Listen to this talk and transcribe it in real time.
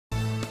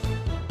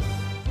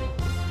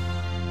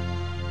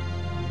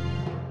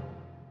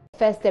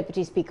First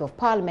Deputy Speaker of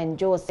Parliament,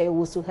 Joe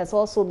Osei-Owusu, has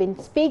also been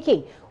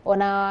speaking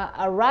on our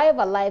Arrive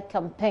Alive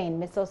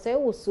campaign. Mr.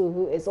 Osei-Owusu,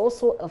 who is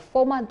also a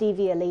former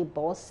DVLA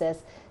boss,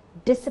 says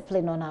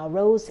discipline on our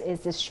roads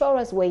is the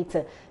surest way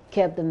to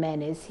curb the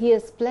menace. He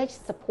has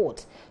pledged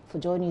support for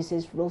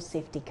JoyNews' road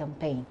safety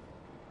campaign.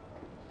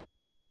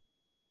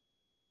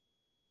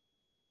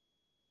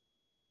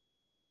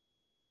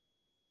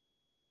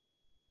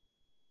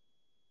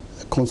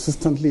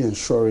 Consistently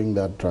ensuring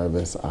that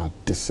drivers are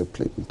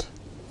disciplined.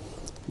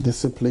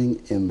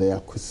 Discipline in the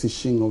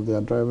acquisition of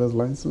their driver's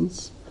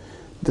license,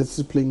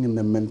 discipline in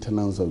the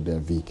maintenance of their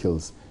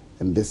vehicles,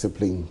 and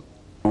discipline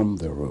on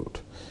the road.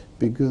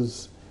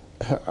 Because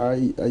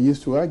I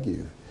used to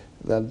argue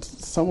that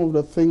some of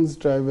the things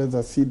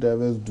I see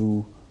drivers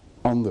do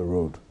on the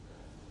road,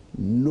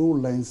 no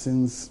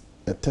license,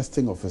 a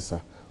testing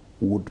officer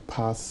would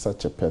pass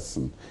such a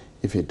person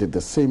if he did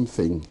the same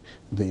thing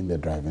during the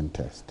driving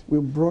test. We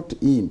brought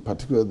in,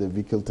 particularly the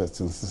vehicle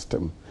testing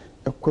system,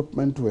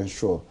 equipment to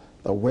ensure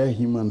that where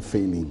human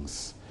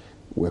failings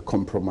were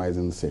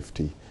compromising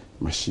safety,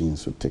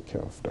 machines would take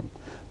care of them.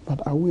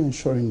 But are we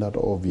ensuring that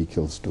all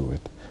vehicles do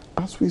it?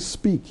 As we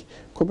speak,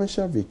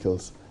 commercial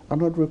vehicles are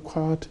not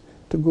required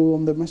to go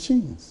on the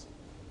machines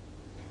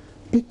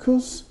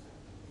because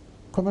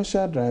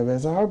commercial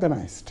drivers are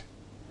organized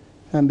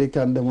and they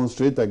can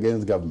demonstrate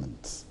against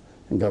governments,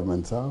 and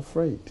governments are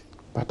afraid.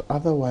 But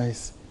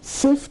otherwise,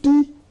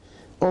 safety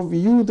of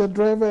you, the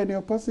driver, and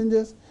your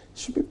passengers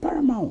should be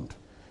paramount.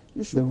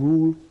 The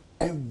rule,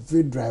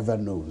 every driver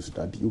knows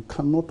that you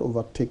cannot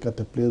overtake at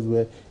a place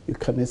where you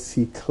cannot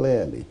see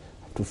clearly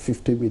up to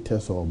 50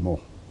 meters or more.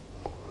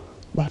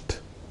 But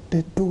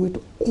they do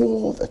it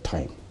all the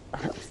time.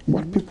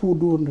 What people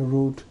do on the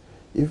road,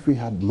 if we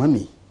had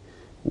money,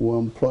 we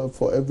employ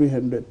for every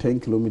 110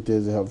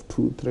 kilometers, you have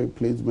 2-3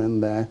 policemen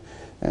there,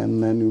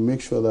 and then you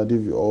make sure that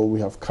we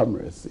have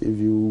cameras. If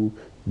you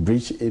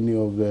breach any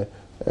of the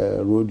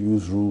road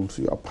use rules,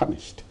 you are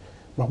punished.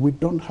 But we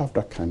don't have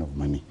that kind of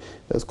money.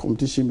 There's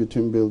competition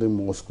between building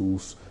more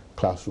schools,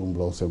 classroom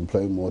blocks,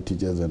 employing more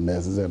teachers and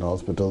nurses and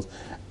hospitals,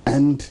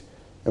 and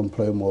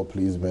employ more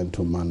policemen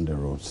to man the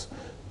roads.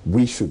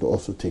 We should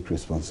also take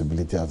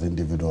responsibility as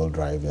individual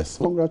drivers.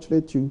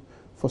 Congratulate you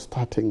for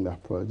starting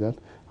that project.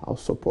 I'll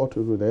support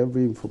it with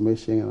every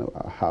information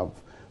I have.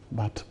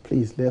 But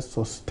please, let's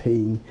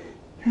sustain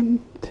and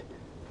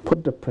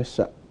put the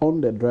pressure on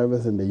the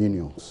drivers and the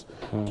unions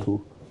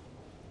to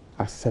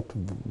accept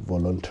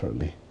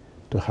voluntarily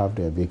to have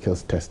their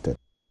vehicles tested.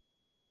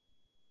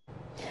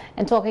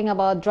 And talking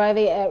about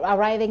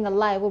arriving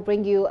alive, we'll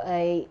bring you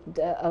a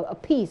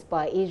piece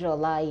by Israel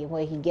Lai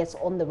where he gets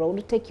on the road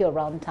to take you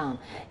around town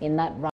in that